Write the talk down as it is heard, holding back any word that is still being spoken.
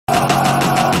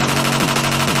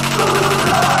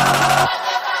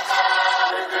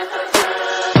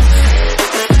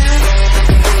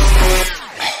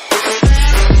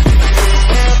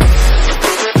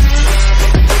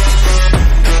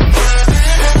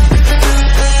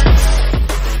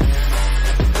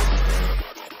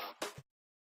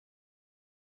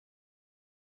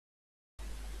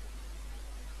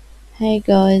Hey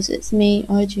guys, it's me,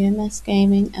 IGMS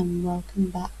Gaming, and welcome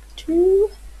back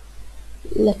to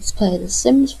Let's Play The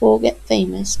Sims 4 Get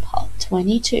Famous Part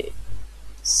 22.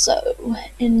 So,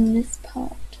 in this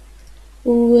part,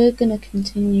 we're gonna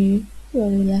continue where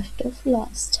we left off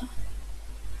last time.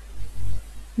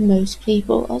 Most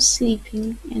people are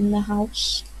sleeping in the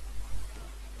house.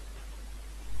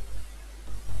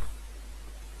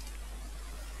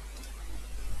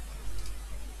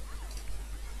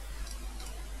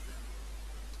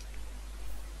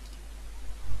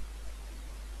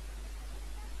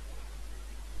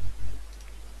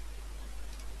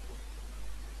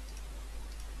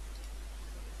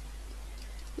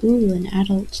 Ooh, an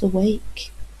adult's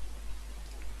awake.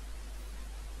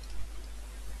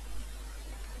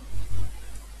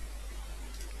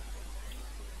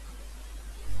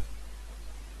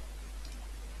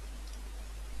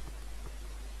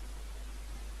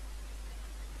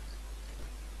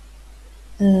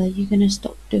 You gonna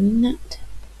stop doing that?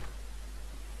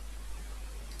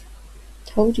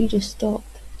 Told you to stop.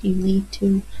 You need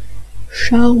to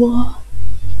shower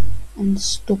and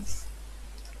stuff.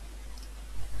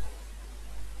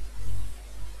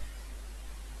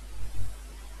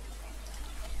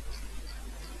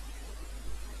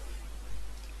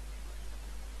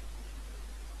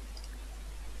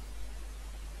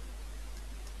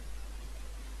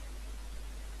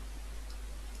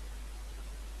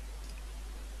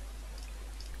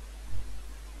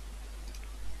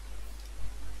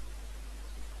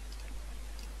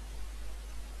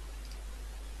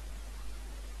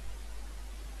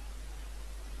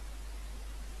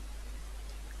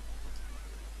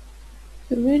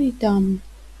 You're really dumb.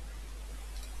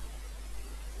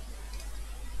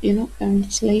 You're not going to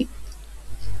sleep.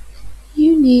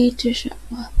 You need to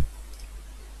shower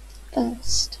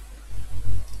first.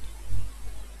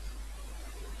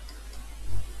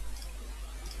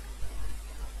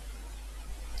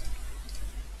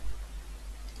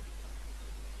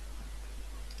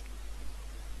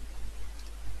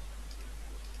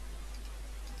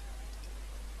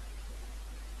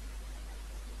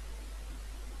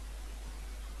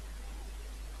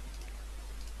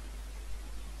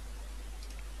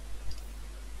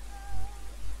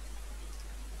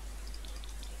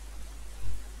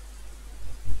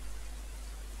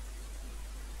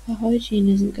 Her hygiene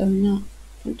isn't going up.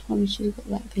 Sometimes she's got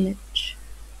that glitch.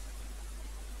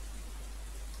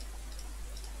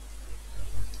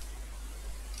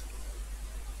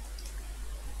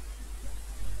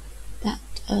 That,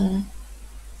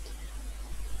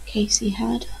 Casey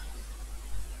had.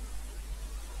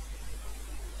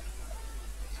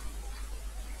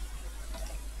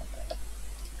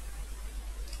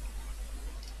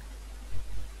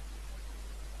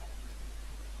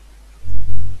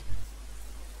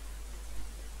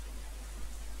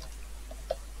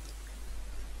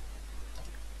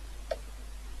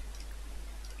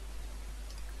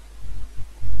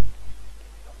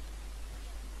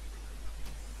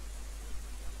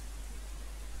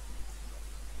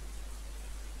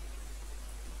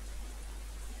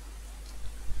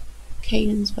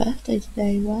 Caden's birthday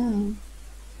today, wow.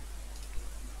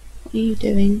 What are you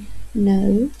doing?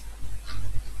 No.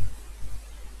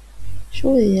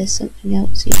 Surely there's something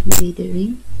else you can be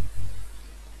doing.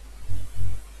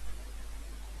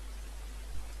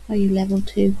 Are you level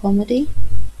 2 comedy?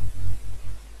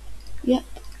 Yep.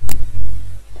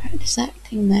 Practice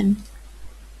acting then.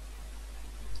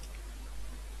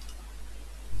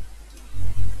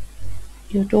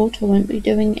 Your daughter won't be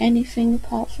doing anything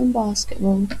apart from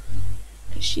basketball,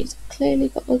 because she's clearly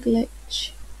got a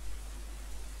glitch.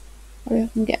 Hurry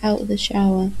up and get out of the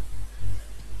shower.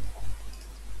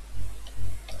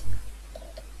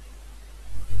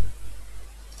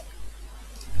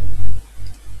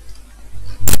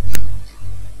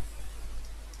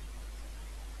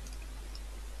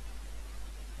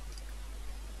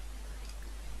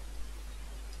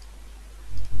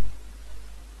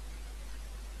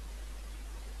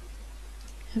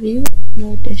 Have you got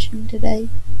an audition today?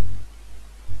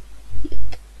 Yep.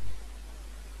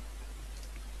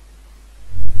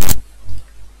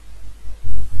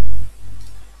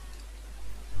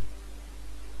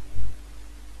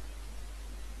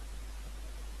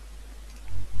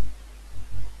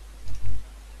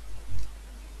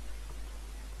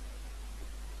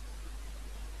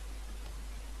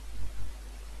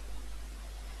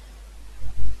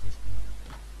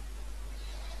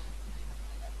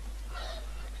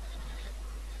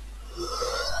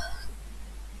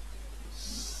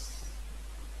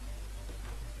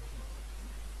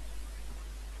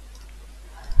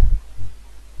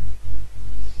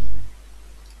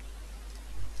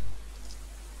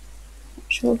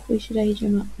 sure if we should age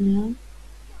him up now.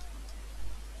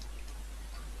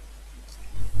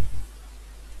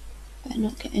 Better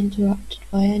not get interrupted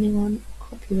by anyone.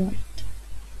 Copyright.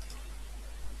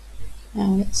 Now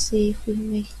let's see if we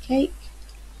can make a cake.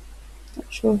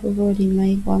 Not sure if we've already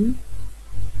made one.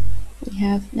 We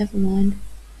have, never mind.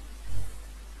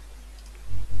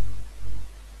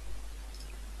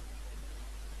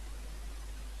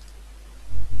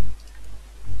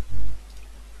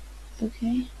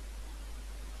 Okay.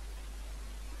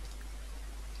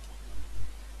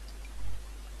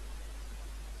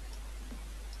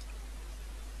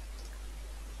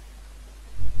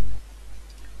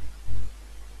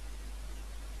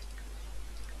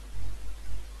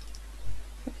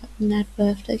 And add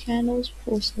birthday candles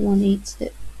before someone eats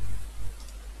it.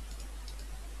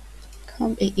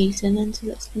 Can't be eaten until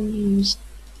it's been used.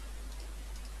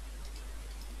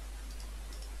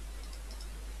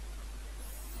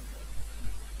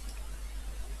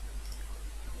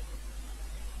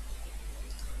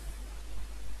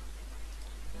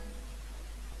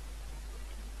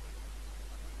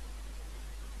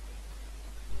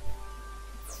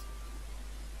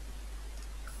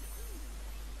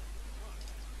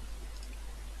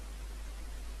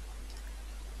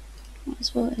 Might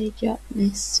as well age up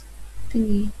this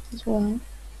thingy as well.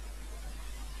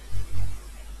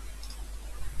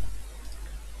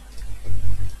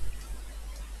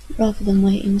 Rather than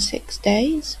waiting 6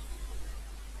 days.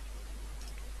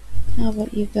 How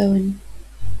about you go and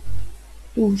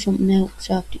do something else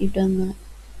after you've done that?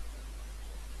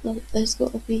 Look, there's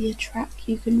got to be a track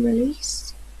you can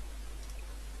release.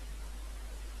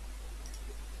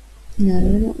 No,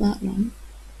 not that one.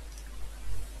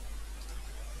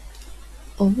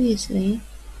 Obviously.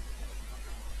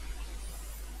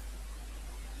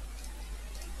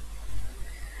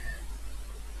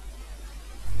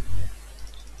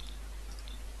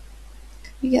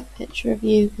 You get a picture of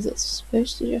you because it's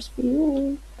supposed to just be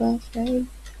your birthday.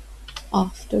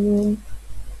 After all,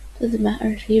 doesn't matter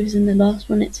if he was in the last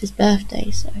one, it's his birthday,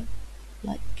 so,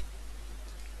 like,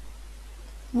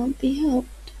 can't be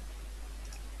helped.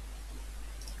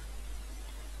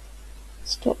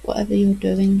 Stop whatever you're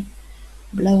doing,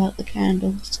 blow out the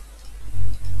candles.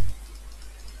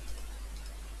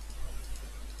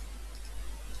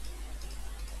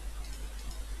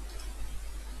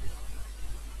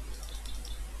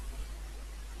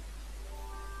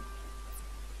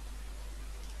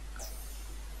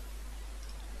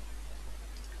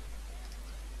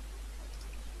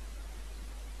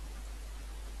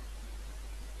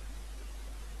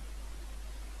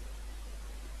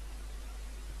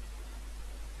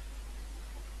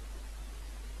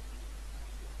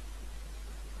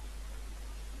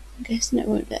 I'm guessing it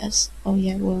won't let us. Oh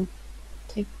yeah, it will.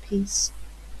 Take a piece.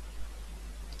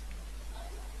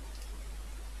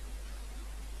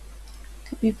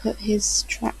 Could we put his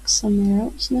track somewhere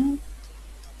else now?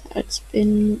 That's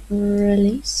been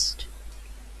released.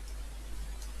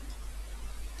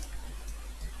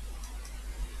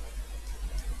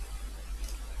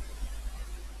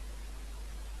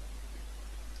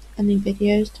 Any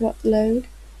videos to upload?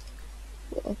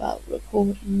 What about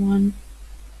recording one?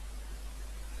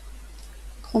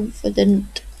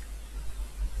 Confident.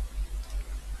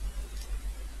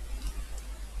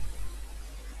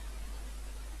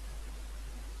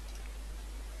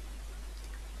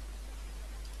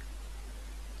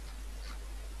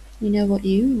 You know what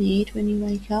you need when you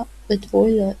wake up? The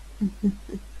toilet.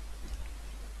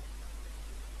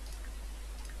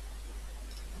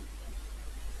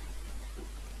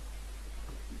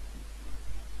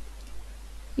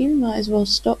 You might as well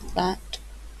stop that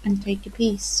and take a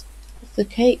piece of the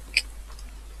cake.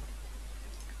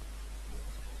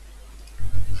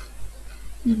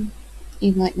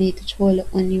 You might need the toilet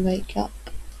when you wake up.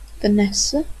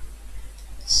 Vanessa?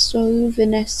 So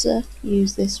Vanessa,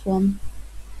 use this one.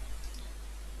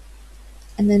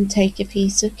 And then take a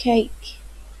piece of cake.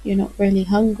 You're not really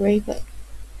hungry, but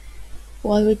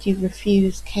why would you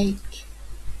refuse cake?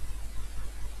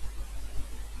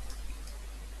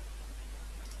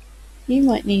 You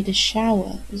might need a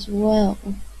shower as well,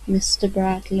 Mr.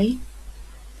 Bradley.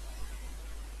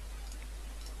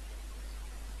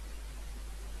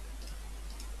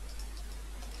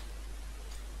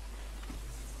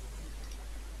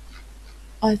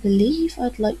 I believe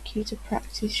I'd like you to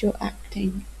practice your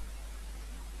acting.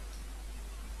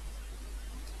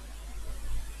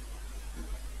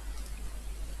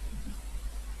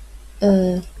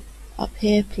 Up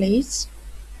here, please.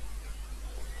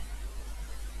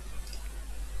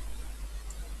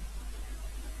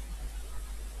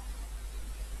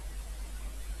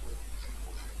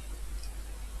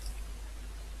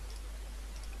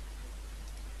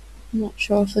 I'm not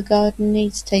sure if the garden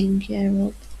needs taking care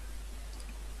of.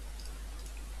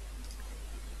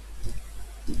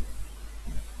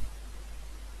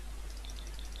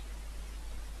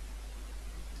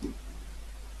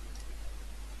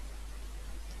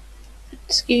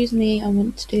 Excuse me, I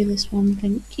want to do this one,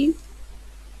 thank you.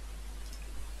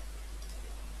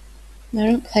 No,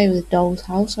 don't play with a doll's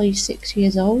house. Are you 6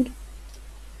 years old?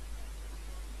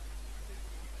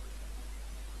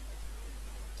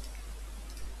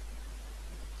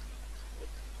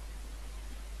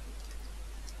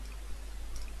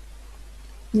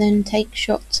 And then take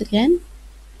shots again.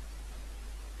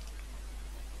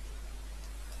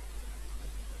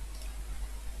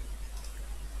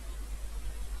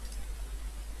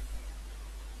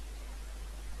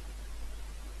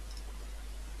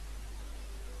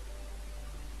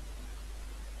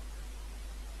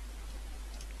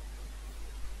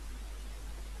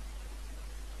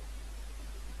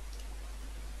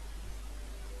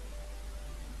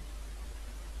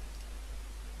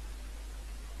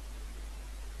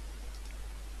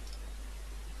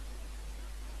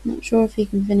 Not sure if he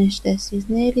can finish this. He's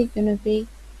nearly gonna be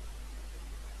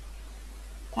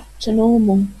back to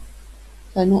normal.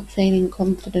 So not feeling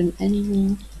confident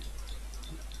anymore.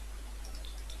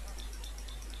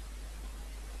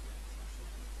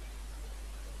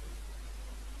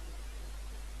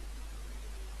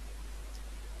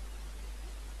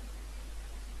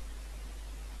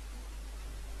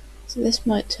 So this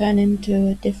might turn into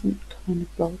a different kind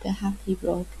of vlog, a happy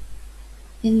vlog.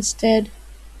 Instead,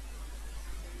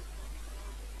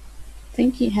 I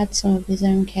think he had some of his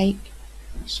own cake.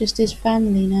 It's just his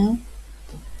family now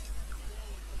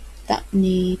that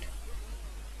need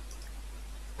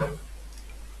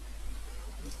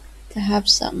to have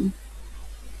some.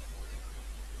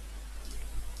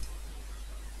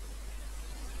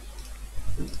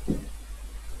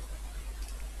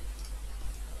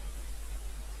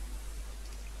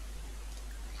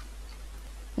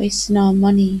 Wasting our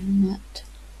money on that.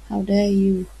 How dare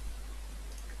you?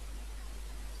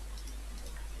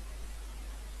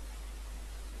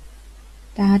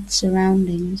 Bad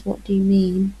surroundings, what do you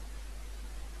mean?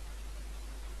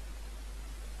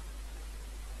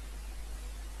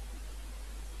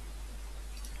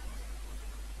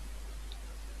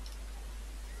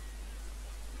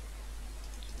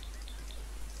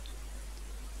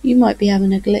 You might be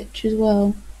having a glitch as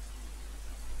well.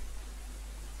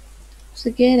 So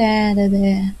get out of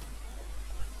there.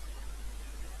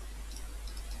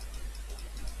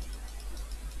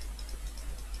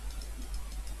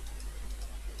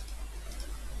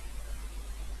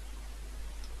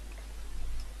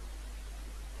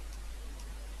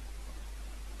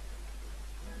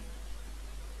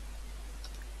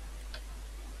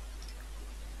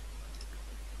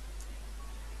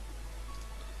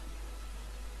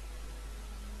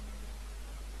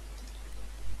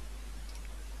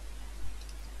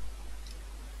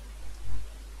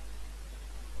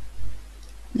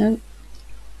 Nope.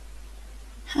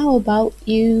 How about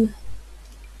you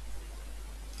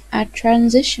add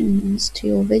transitions to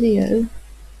your video?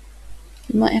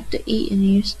 You might have to eat and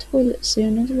use the toilet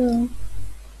soon as well.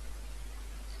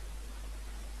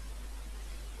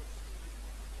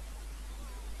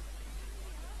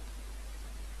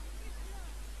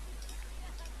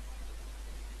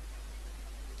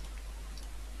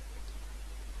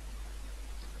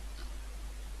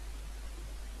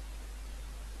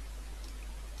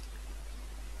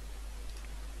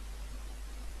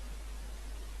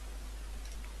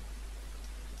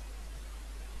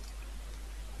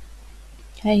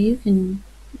 Okay, you can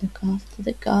look after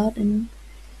the garden,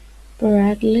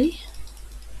 Bradley.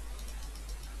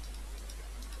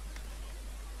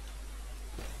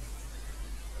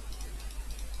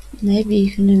 Maybe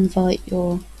you can invite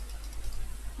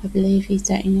I believe he's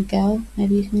dating a girl,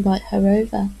 maybe you can invite her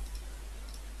over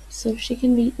so she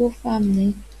can meet your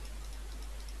family.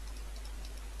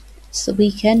 It's the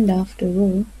weekend after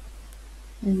all.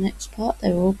 In the next part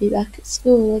they'll all be back at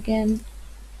school again.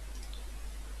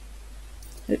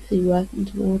 Hopefully working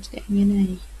towards getting an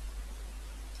A.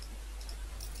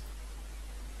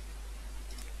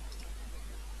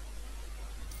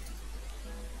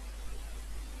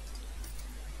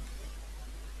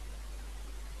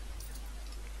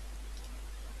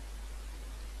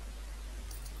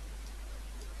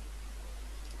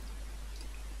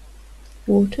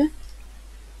 Water.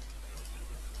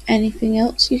 Anything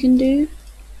else you can do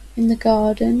in the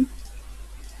garden?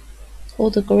 Or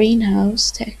the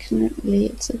greenhouse, technically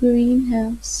it's a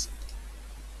greenhouse.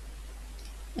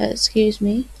 Excuse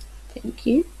me, thank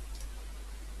you.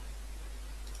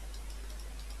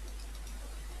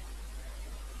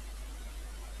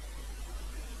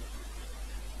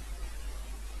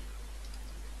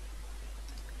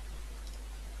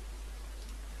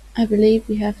 I believe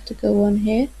we have to go on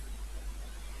here.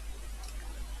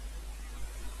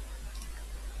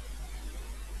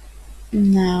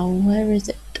 Now, where is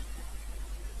it?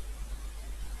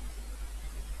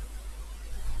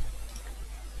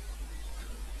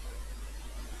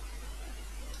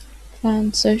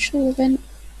 Plan social event.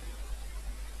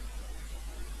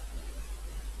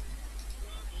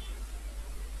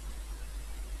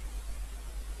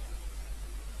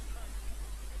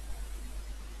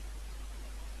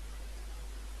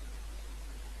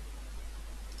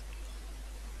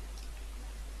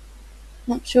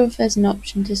 Not sure if there's an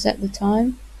option to set the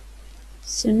time,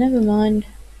 so never mind.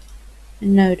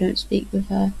 And no, don't speak with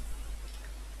her.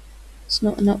 It's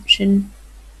not an option.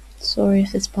 Sorry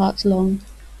if this part's long.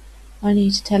 I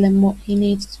need to tell him what he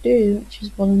needs to do, which is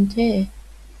volunteer.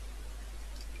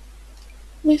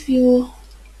 With your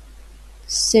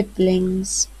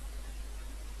siblings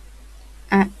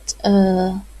at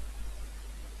a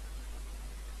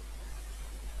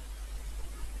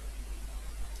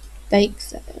bake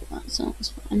sale. That sounds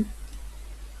fun.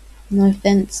 No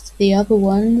offense to the other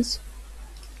ones.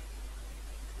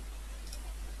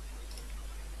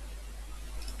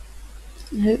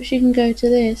 I hope she can go to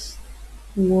this.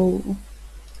 Whoa.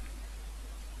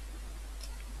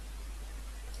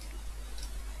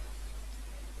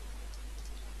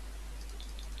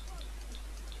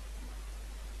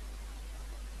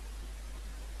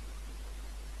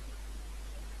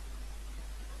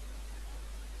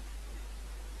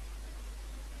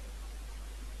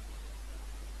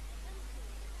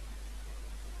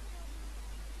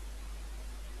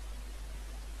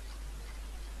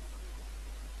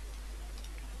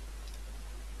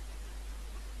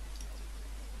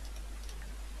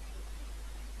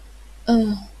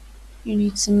 You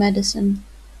need some medicine.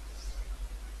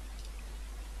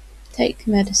 Take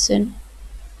medicine,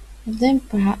 and then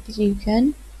perhaps you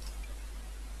can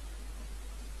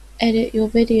edit your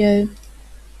video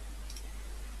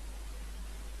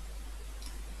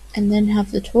and then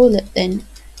have the toilet then.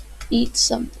 Eat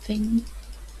something.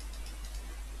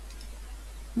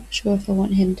 Not sure if I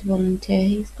want him to volunteer.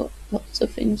 He's got lots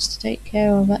of things to take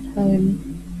care of at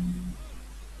home.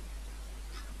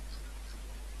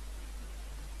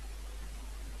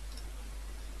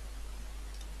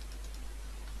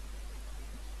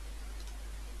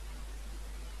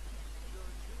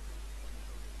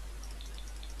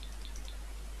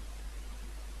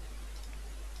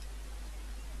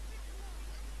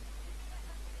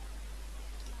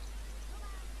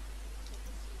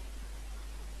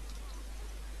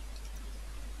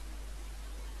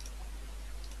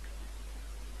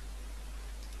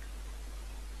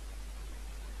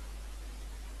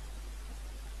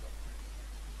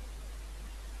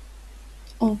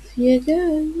 Off you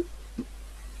go.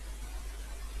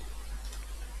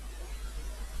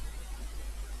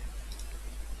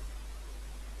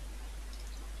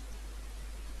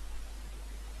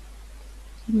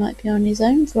 He might be on his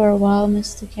own for a while,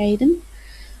 Mr. Caden.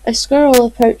 A squirrel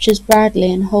approaches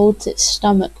Bradley and holds its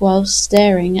stomach while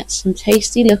staring at some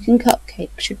tasty-looking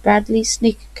cupcakes. Should Bradley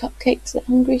sneak cupcakes at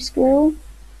Hungry Squirrel?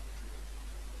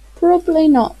 Probably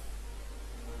not.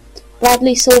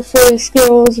 Bradley saw through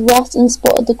Squirrel's wrath and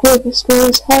spotted the group of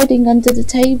squirrels hiding under the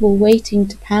table, waiting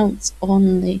to pounce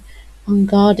on the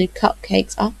unguarded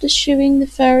cupcakes. After shooing the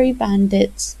furry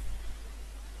bandits,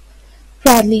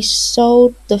 Bradley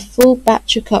sold the full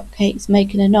batch of cupcakes,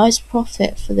 making a nice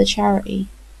profit for the charity.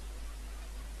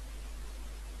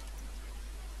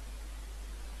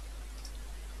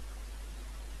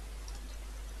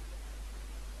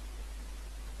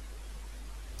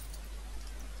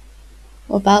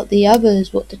 What about the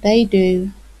others? What did they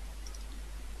do?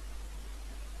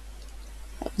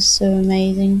 That was so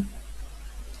amazing.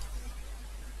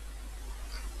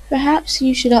 Perhaps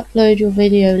you should upload your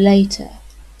video later,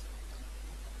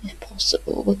 if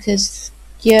possible, because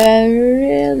you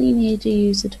really need to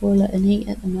use the toilet and eat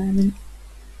at the moment.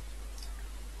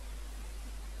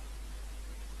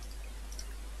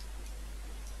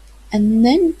 And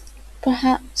then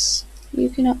perhaps you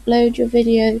can upload your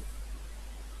video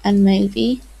and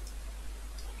maybe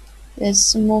there's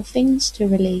some more things to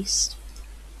release.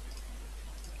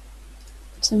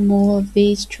 Some more of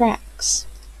these tracks.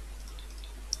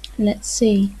 Let's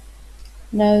see.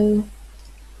 No.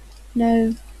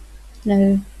 No.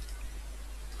 No.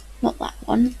 Not that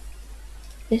one.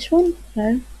 This one?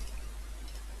 No.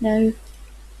 No.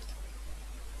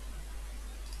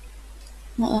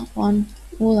 Not that one.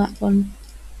 Or that one.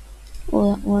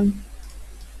 Or that one.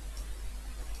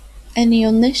 Any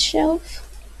on this shelf?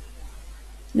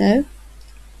 No.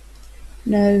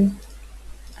 No.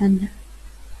 And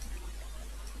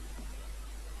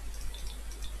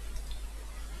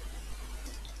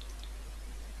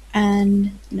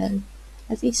And no.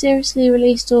 Has he seriously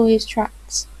released all his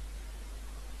tracks?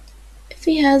 If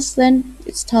he has, then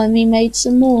it's time he made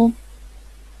some more.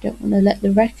 Don't want to let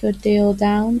the record deal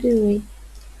down, do we?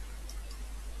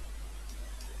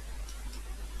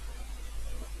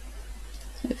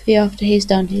 Hopefully after he's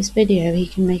done his video he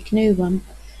can make a new one.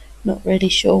 Not really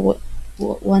sure what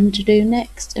one to do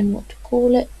next and what to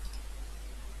call it.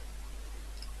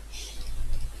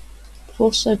 I've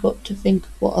also got to think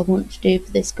of what I want to do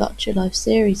for this Gacha Life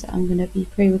series that I'm going to be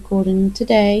pre-recording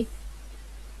today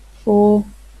for,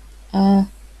 I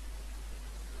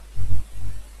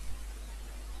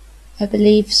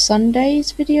believe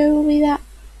Sunday's video will be that.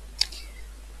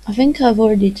 I think I've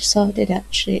already decided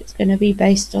actually it's going to be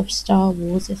based off Star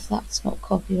Wars if that's not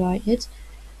copyrighted.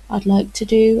 I'd like to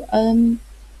do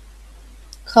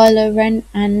Kylo Ren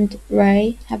and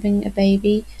Rey having a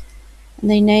baby, and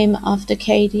they name it after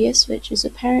Cadius, which is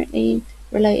apparently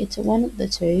related to one of the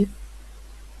two,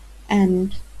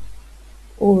 and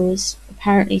or is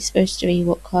apparently supposed to be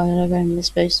what Kylo Ren was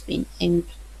supposed to be named.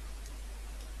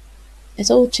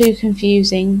 It's all too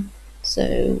confusing,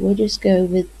 so we'll just go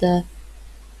with the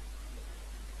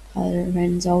Kylo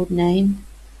Ren's old name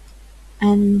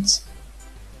and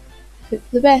hope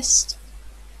for the best.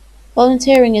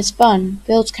 Volunteering is fun,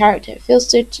 builds character, it feels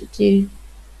good to do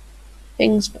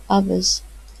things for others.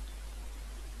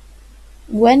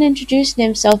 When introducing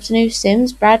himself to new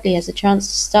Sims, Bradley has a chance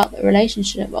to start the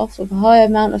relationship off with a high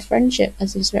amount of friendship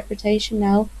as his reputation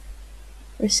now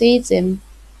precedes him.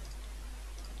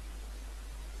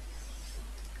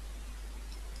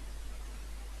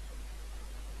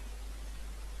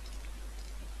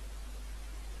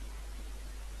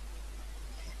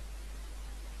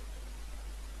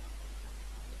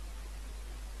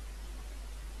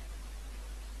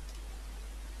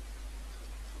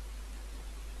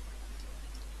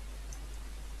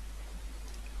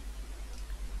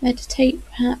 Meditate,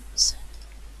 perhaps.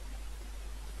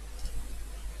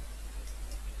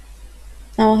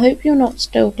 Now I hope you're not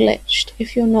still glitched.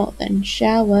 If you're not, then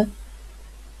shower.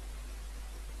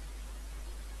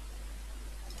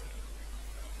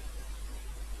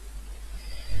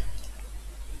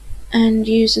 And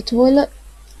use the toilet.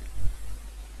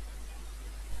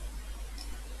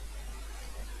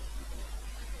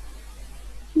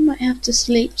 You might have to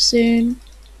sleep soon.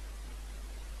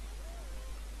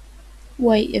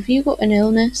 Wait, have you got an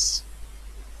illness?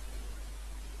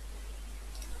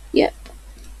 Yep.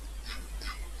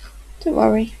 Don't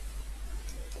worry.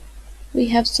 We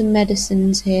have some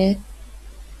medicines here.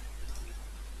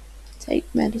 Take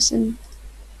medicine.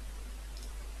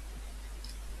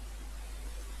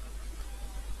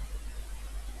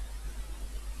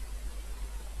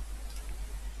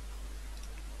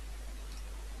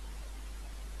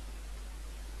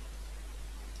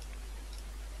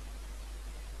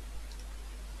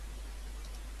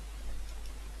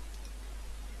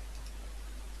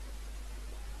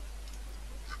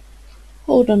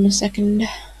 Hold on a second.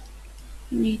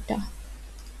 You need to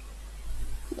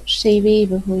watch TV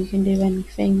before you can do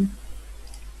anything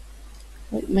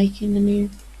like making a new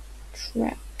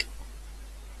track.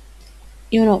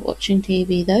 You're not watching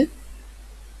TV though.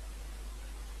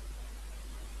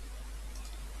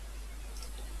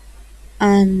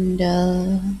 And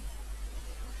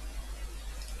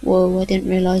whoa, I didn't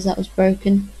realise that was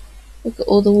broken. Look at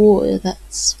all the water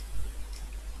that's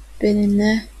been in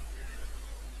there.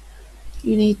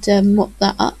 You need to mop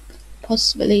that up,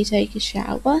 possibly take a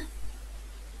shower,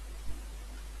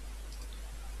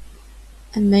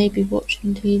 and maybe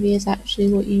watching TV is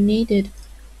actually what you needed.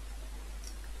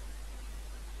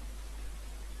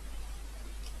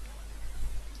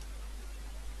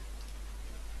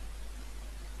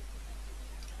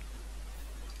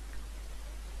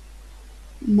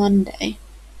 Monday.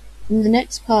 In the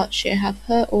next part she'll have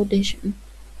her audition.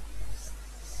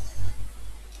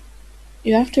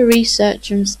 You have to research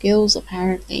some skills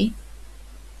apparently.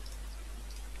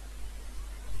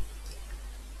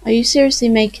 Are you seriously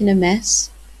making a mess?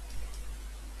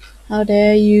 How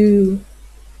dare you?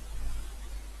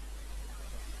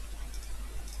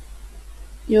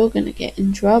 You're gonna get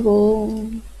in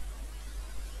trouble.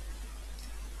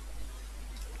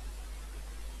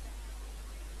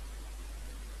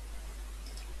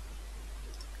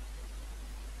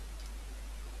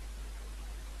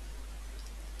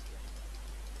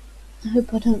 I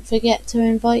hope I don't forget to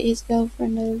invite his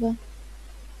girlfriend over.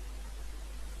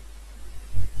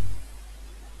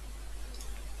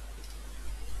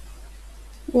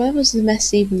 Where was the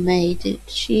mess even made? Did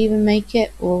she even make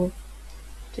it, or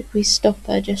did we stop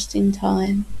her just in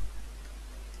time?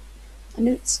 I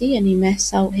don't see any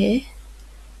mess out here.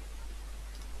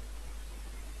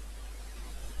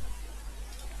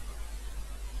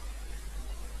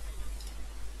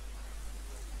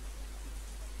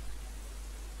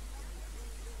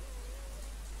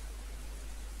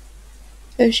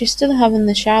 Oh, she's still having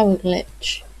the shower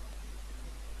glitch.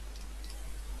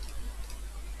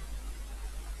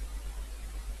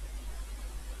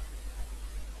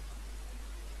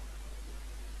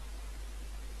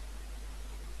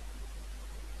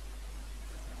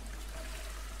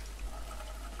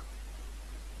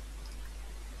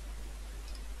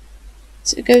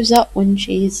 So it goes up when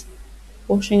she's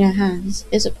washing her hands.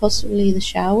 Is it possibly the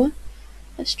shower?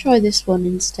 Let's try this one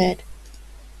instead.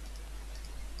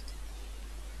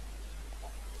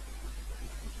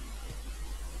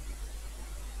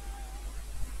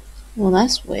 Well,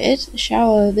 that's weird. The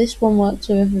shower, this one works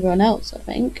with everyone else, I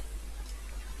think.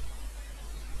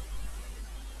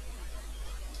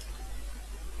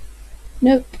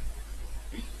 Nope.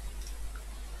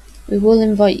 We will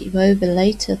invite you over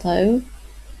later, though.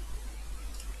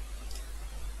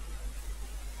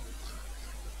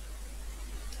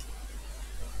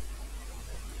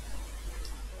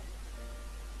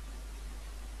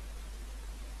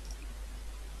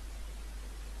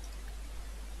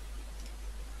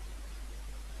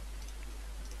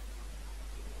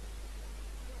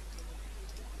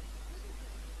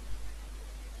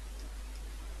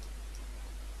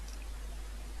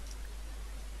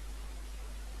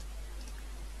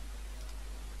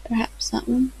 Perhaps that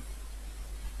one.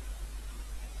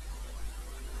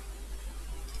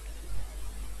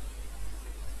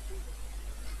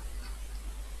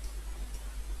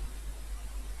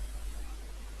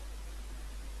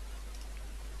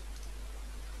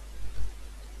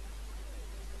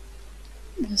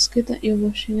 That's good that you're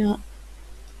washing up.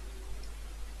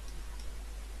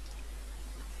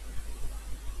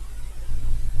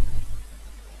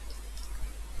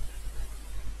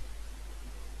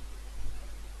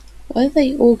 What are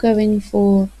they all going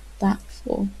for that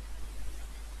for?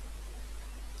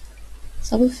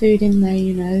 There's other food in there,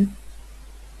 you know.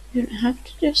 You don't have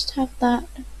to just have that.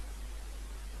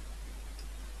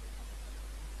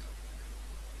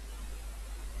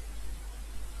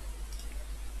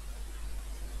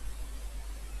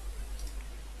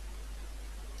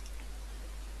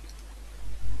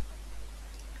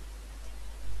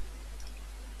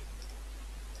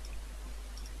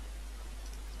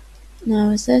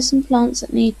 Now, is there some plants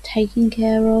that need taking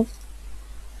care of?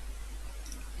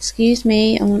 Excuse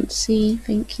me, I want to see,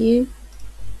 thank you.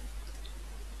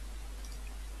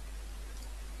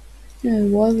 No,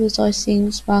 why was I seeing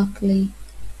sparkly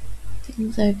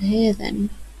things over here then?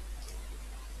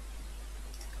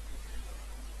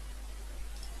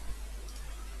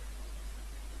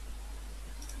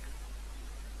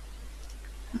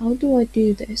 How do I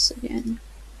do this again?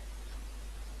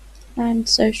 Planned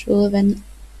social event.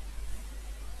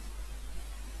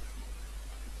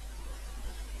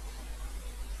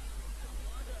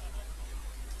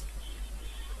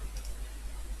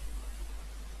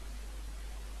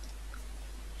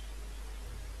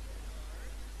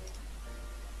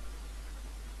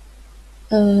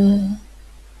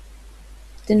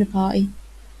 Dinner party.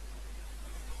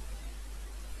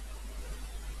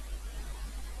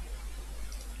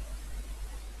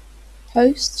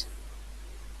 Host.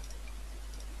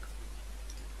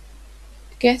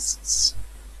 Guests.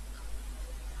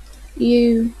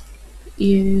 You.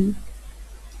 You.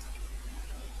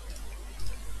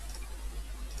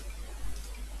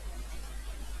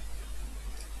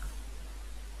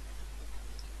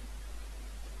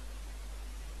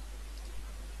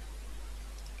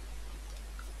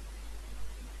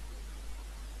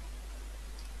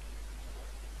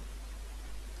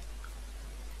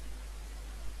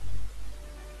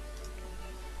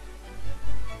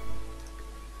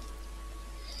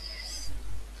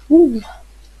 Ooh.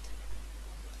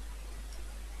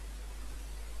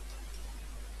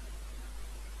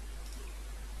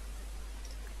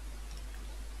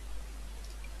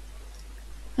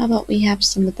 How about we have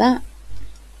some of that?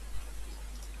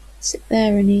 Sit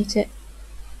there and eat it.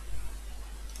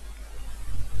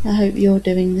 I hope you're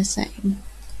doing the same.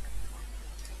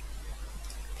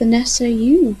 Vanessa,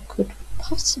 you could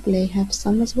possibly have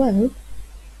some as well.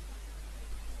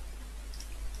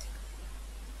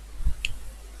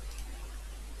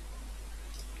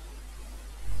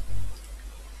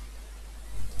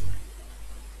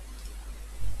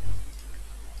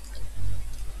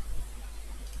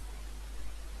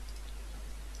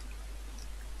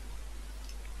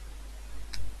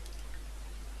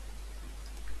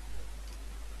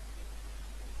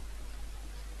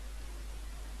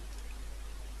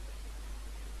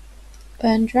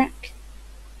 Burndrack.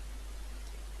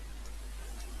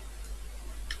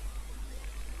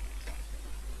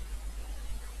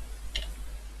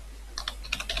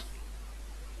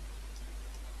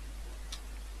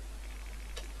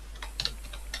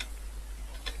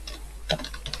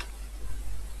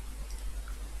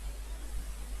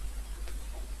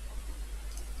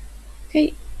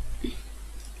 Okay.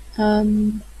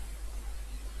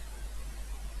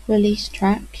 Release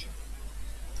track.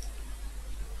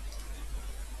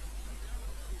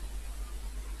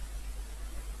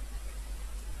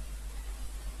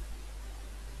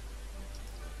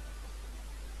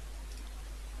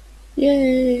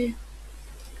 Yay!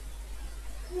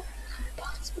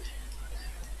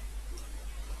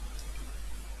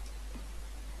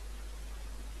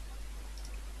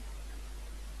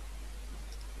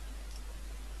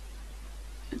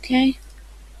 Okay.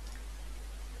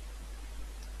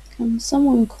 Can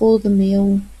someone call the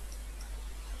meal?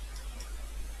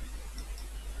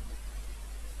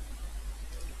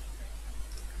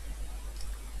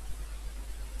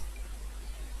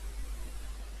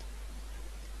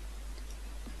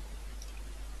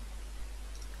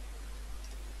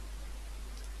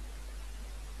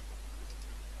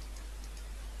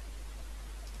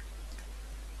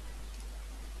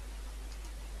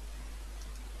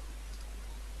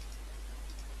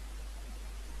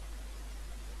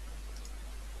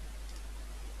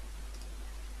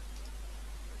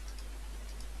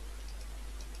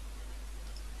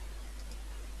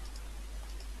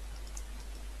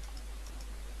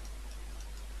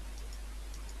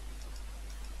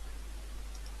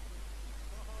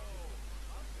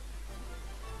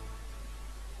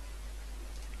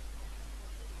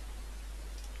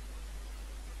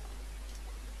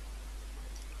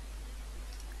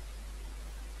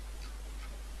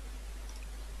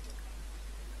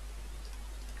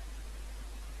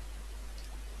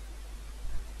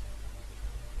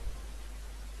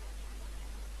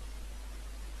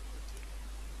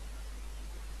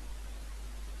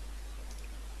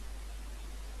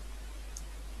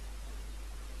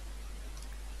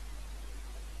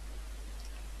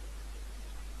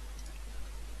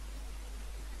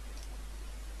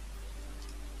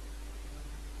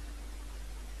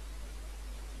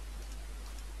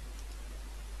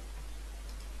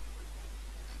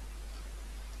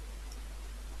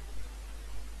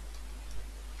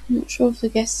 I'm not sure if the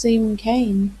guests even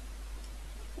came.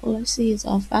 All I see is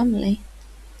our family.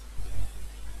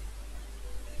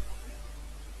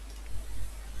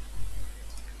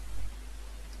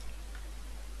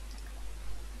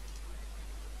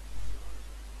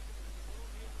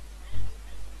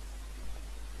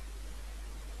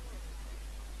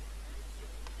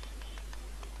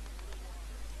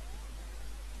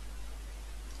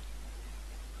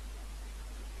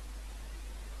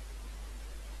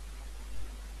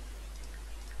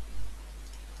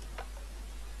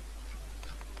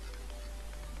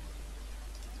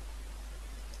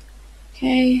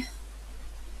 Okay.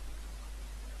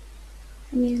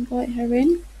 Can we invite her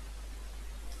in?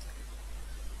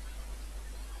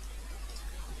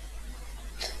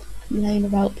 Complain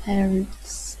about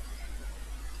parents.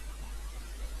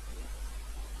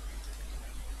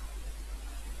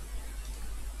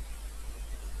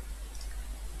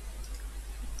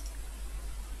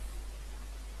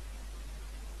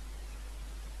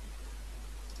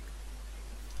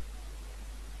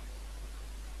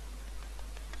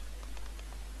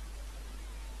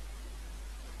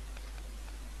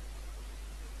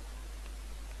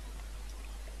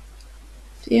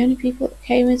 If the only people that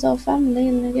came is our family,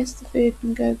 and I guess the food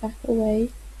can go back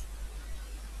away.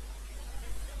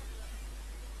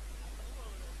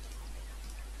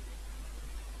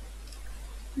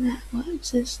 That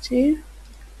works as to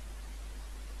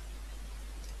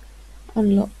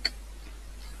unlock.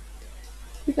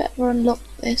 We better unlock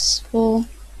this for.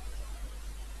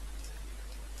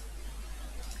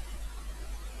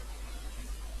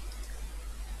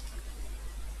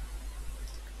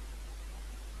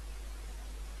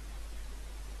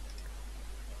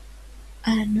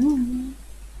 I know.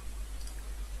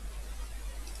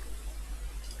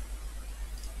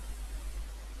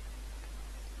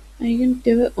 Are you gonna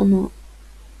do it or not?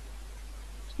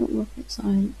 It's not rocket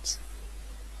science.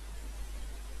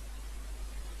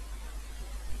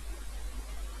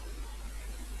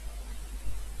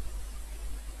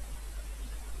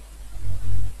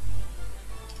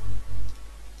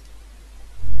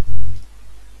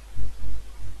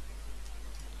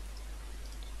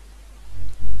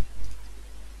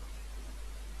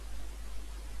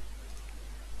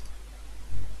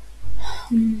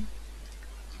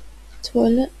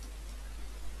 Toilet,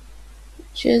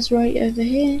 which is right over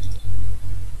here.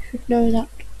 Should know that.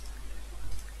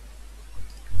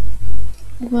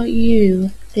 What about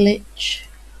you, glitch?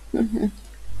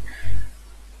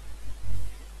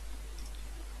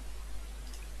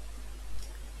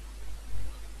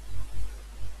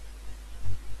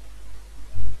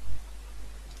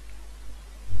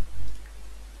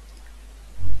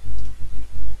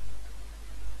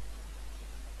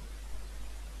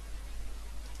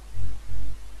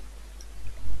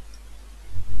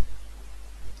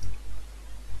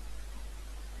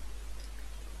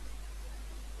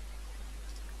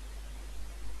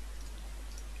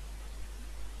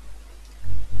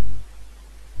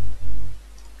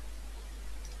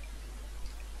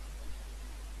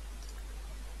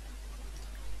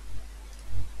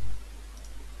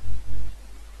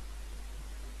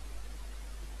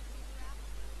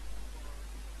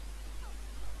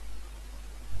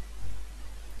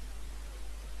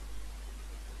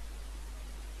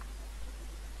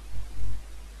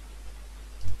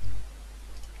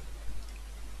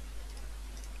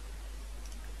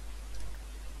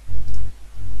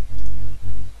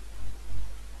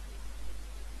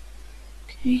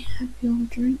 Okay, have your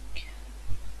drink.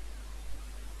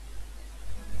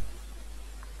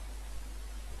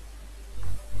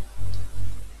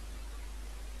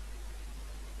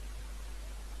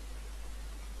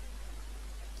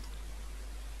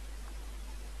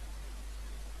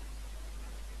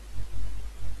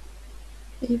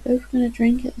 Are you both gonna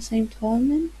drink at the same time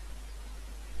then?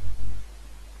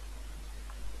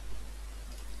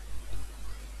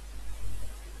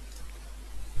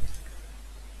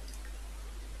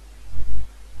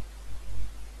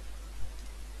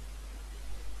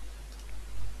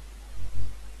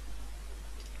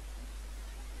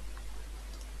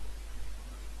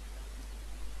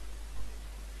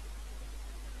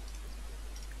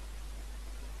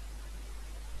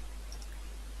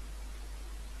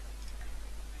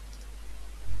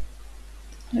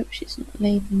 I hope she's not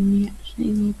leaving. We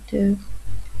actually need to,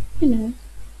 you know,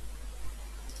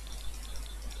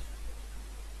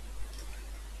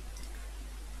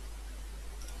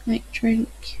 make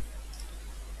drink.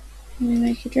 Can we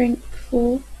make a drink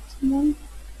for someone?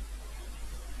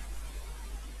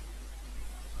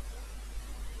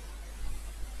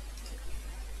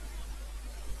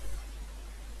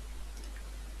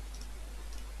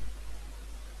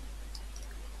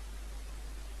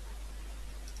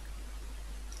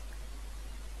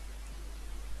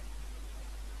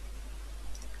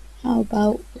 How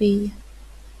about we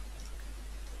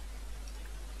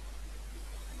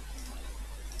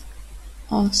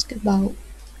ask about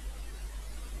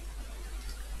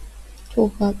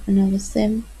talk up another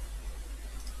sim?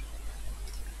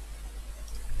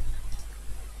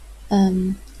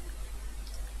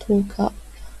 Talk up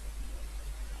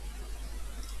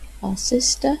our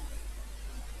sister.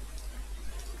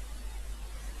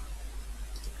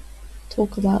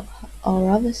 Talk about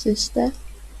our other sister.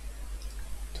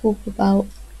 Talk about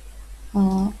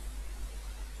our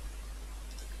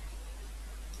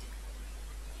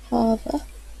father.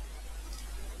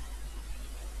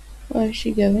 Where is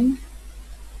she going?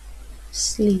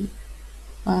 Sleep.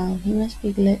 Wow, he must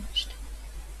be glitched.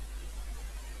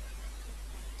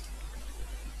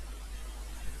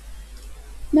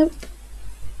 Nope.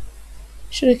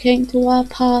 Should have came to our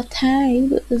party,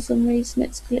 but for some reason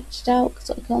it's glitched out because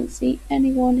I can't see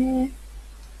anyone here.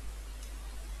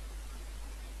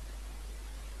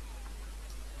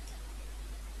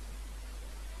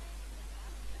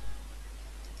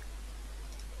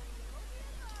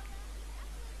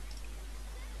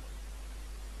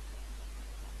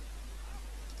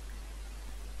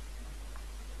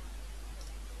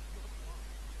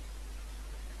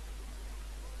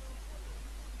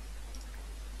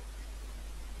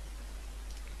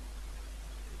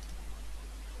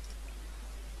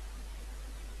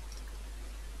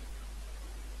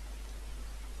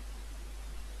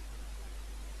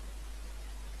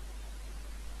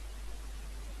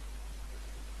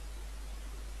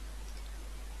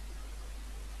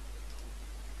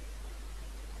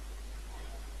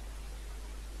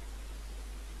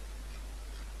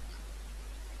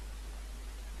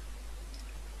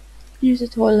 Use the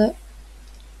toilet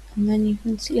and then you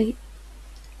can sleep.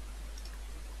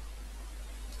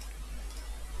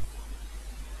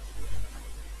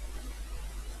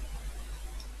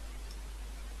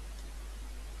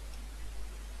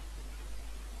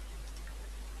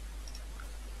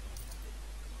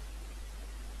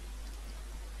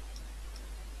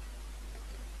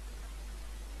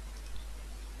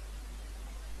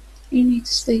 You need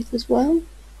to sleep as well.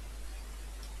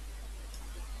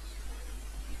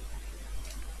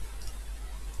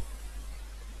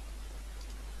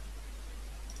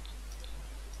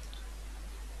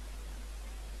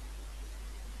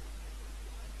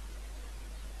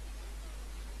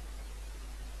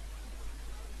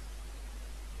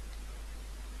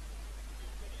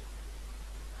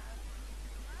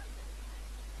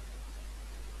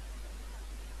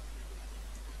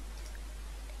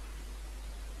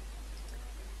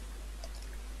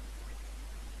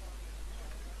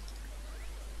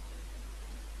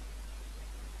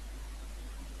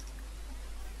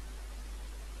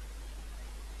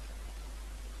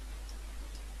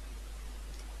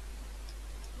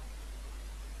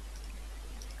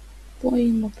 Why are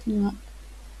you mopping up?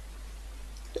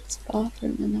 It's the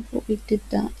bathroom and I thought we did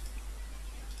that.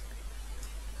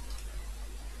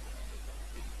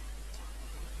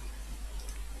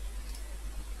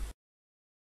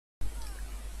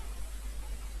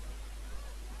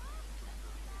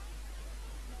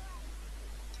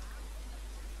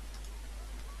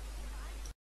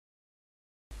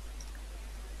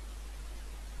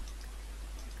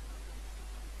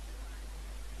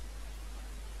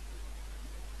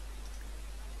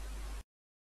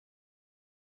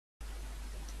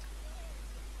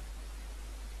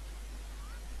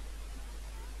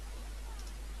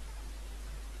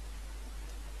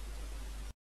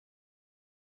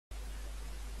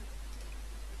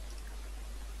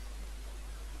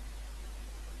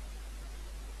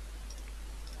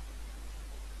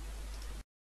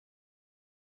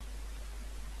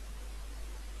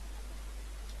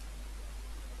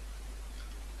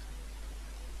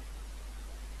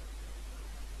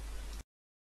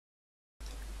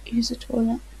 use the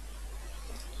toilet.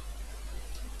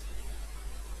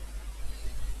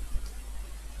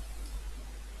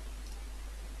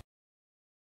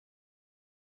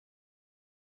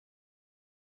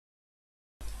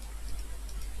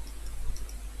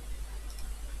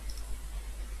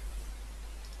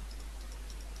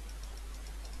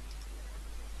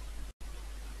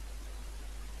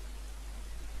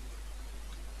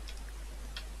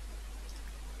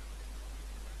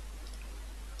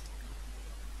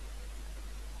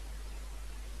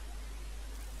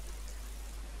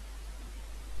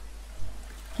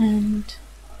 And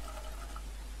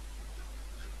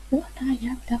what I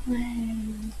have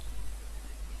done.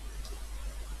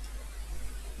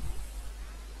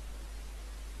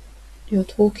 You're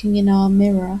talking in our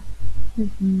mirror.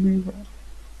 Mirror.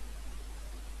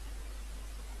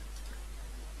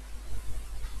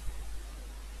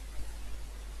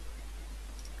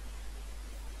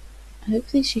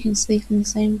 Hopefully she can sleep in the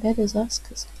same bed as us,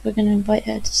 because if we're going to invite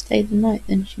her to stay the night,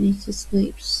 then she needs to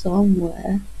sleep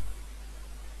somewhere.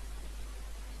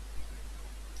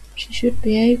 She should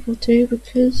be able to,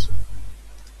 because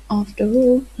after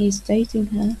all, he's dating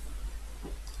her.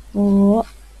 Or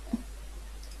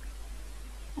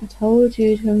I told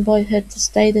you to invite her to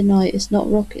stay the night. It's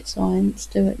not rocket science.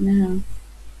 Do it now.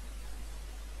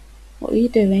 What are you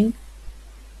doing?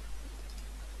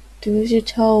 Do as you're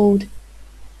told.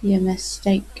 You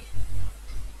mistake.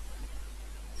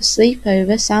 The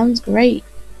sleepover sounds great.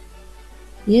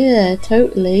 Yeah,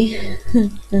 totally.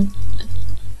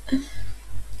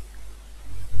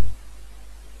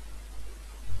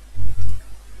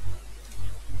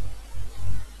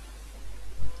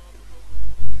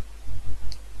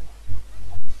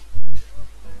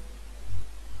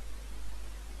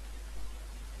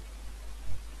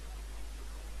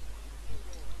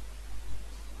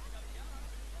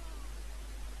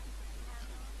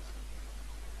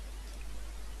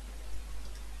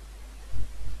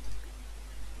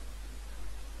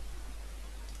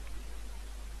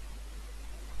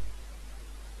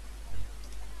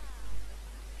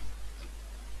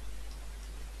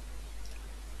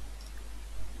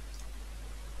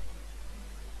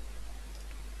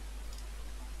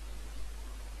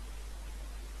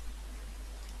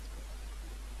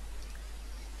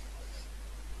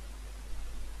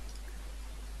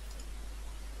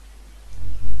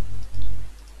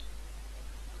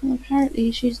 Well,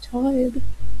 apparently she's tired.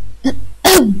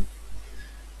 Go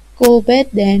to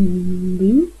bed then,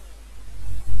 boo.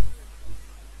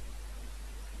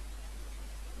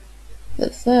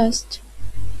 But first,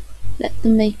 let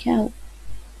them make out.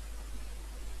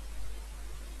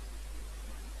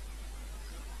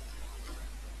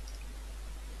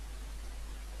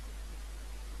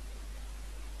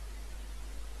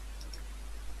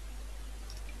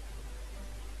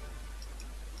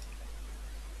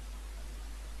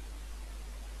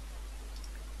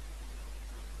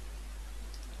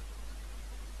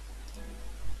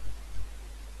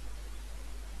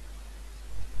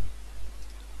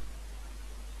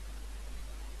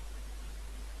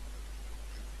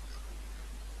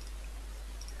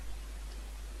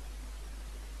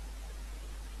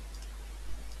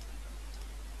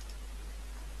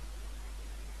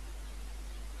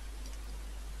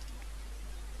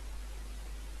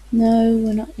 No,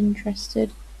 we're not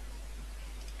interested.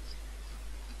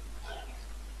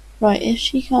 Right, if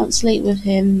she can't sleep with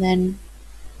him, then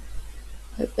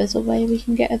I hope there's a way we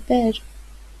can get a bed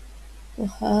for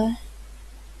her.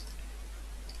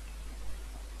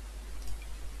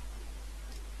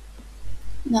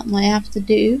 That might have to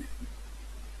do.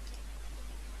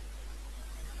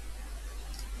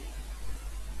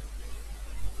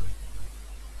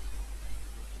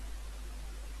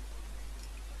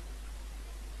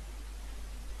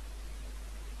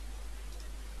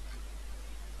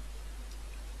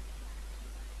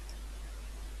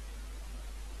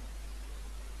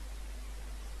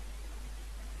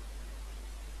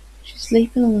 She's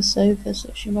sleeping on the sofa,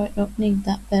 so she might not need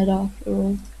that bed after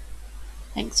all.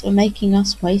 Thanks for making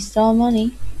us waste our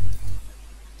money.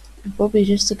 I'm probably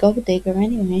just a gobberdigger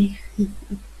anyway.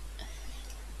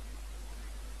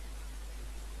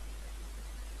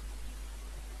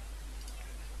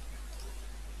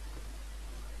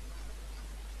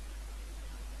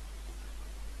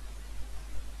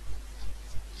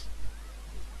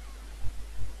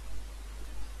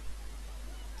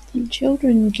 Can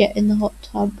children get in the hot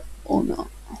tub or not?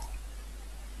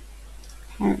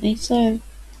 Apparently so.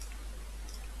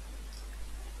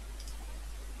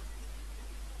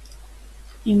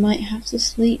 You might have to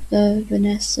sleep though,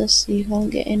 Vanessa, so you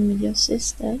can't get in with your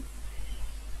sister.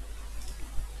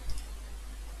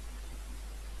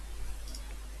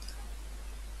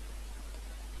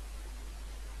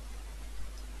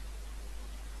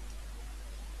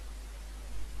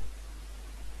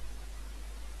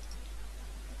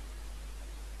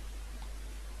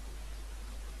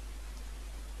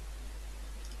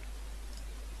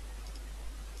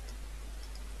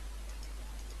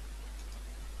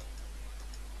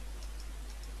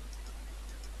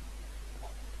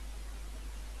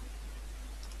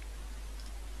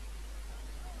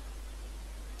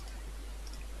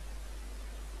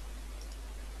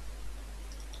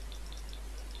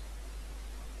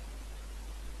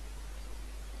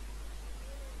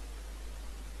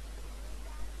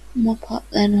 Mop up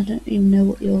then, I don't even know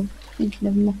what you're thinking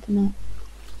of mopping up.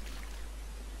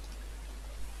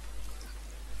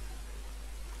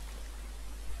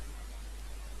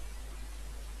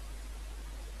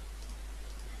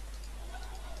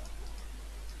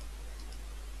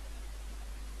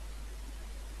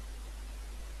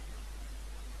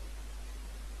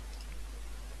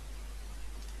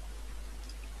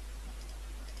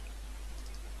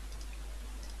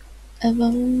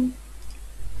 Evolve.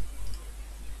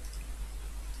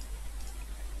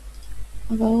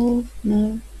 Evolve,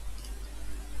 no.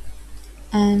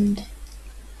 And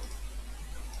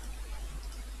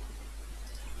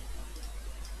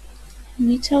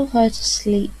can you tell her to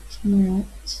sleep somewhere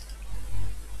else?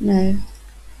 No.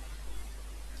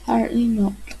 Apparently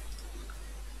not.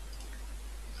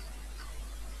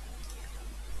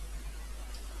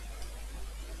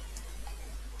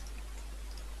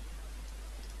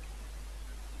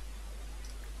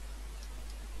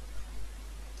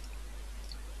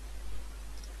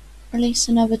 Release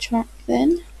another track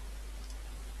then.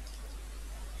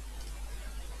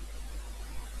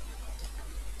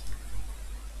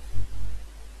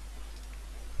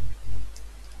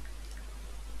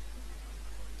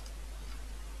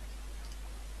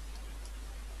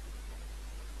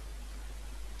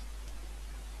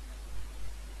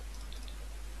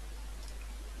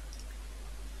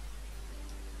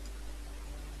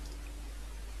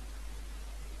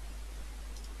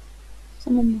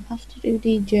 Someone will have to do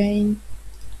DJing.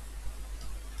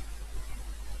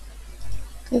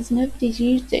 Because nobody's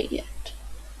used it yet.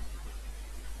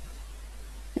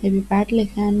 Maybe Bradley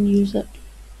can use it.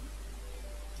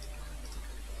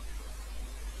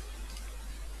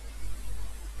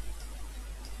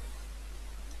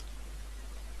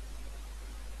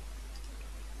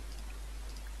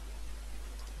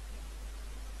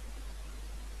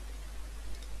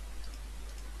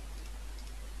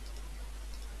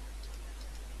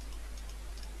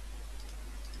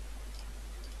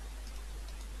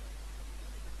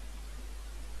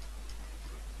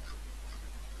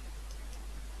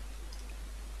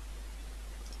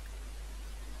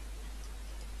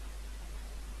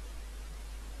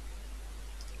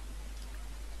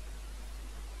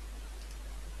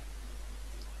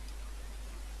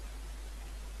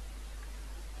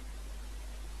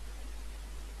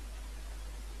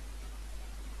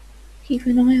 Keep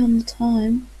an eye on the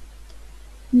time.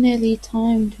 Nearly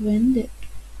time to end it.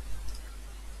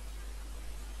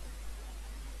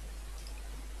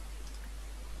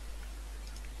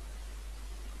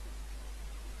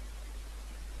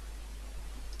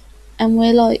 And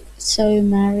we're like so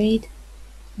married.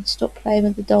 Stop playing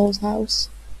with the doll's house.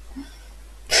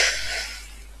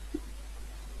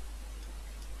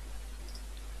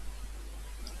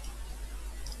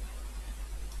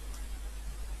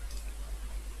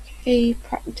 Okay,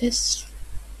 practice.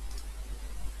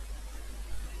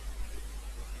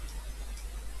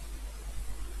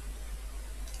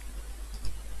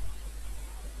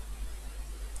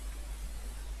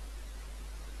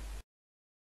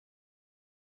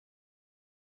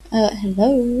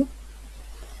 Hello.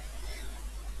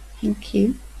 Thank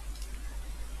you.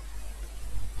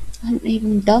 I haven't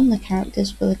even done the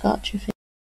characters for the gacha thing.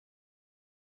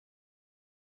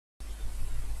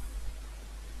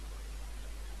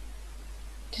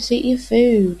 Just eat your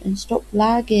food and stop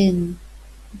lagging.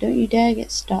 Don't you dare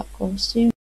get stuck or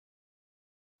soon.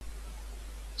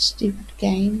 Stupid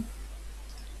game.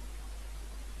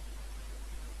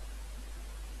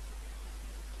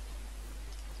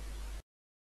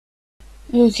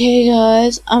 Okay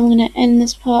guys, I'm gonna end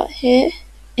this part here.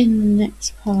 In the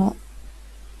next part,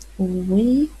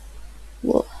 we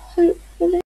will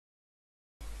hopefully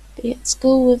be at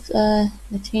school with the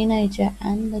teenager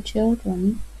and the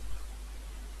children.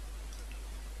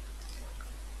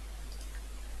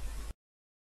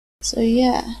 So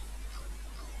yeah,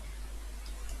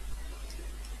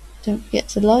 don't forget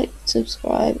to like,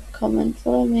 subscribe, comment,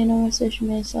 follow me on all my social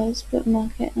media sites,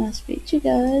 bookmark it, and I'll speak to you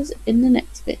guys in the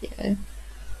next video,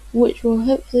 which will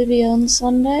hopefully be on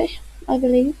Sunday, I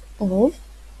believe, of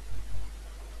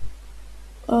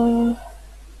the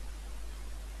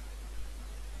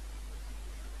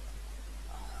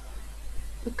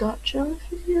gacha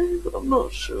video. I'm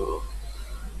not sure.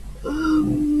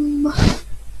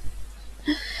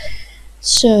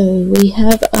 So we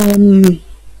have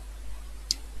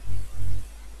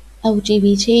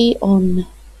LGBT on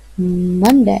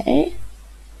Monday.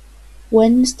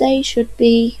 Wednesday should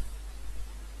be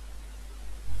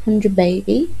 100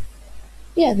 Baby.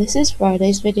 Yeah, this is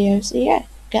Friday's video, so yeah,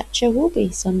 gacha will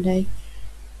be Sunday.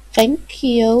 Thank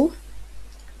you.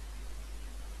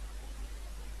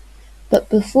 But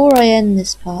before I end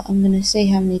this part, I'm going to see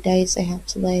how many days they have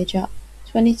to age up.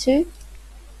 22?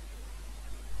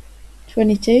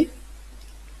 22?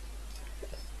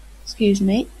 Excuse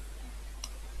me.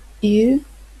 You?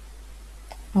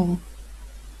 Oh.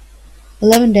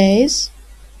 11 days.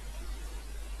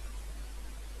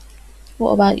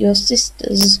 What about your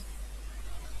sisters?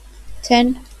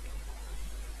 10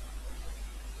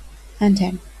 and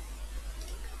 10.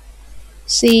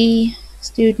 C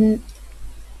student,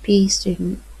 B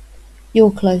student.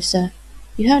 You're closer.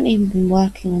 You haven't even been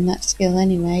working on that skill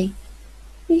anyway.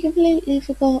 You completely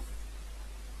forgot.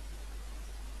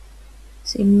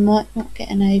 So you might not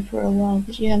get an A for a while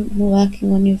because you haven't been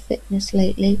working on your fitness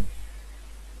lately.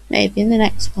 Maybe in the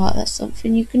next part that's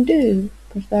something you can do,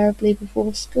 preferably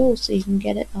before school so you can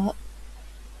get it up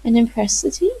and impress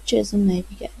the teachers and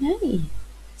maybe get an A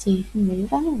so you can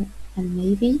move out and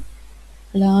maybe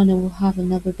Lana will have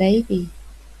another baby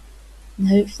and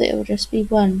hopefully it will just be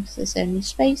one because there's only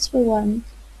space for one.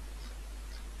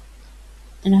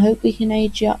 And I hope we can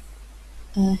age up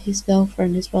his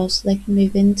girlfriend as well so they can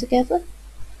move in together.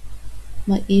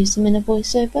 Might use them in a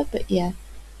voiceover, but yeah.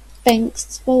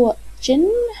 Thanks for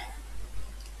watching.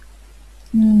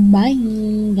 Bye.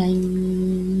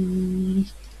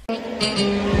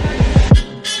 Bye.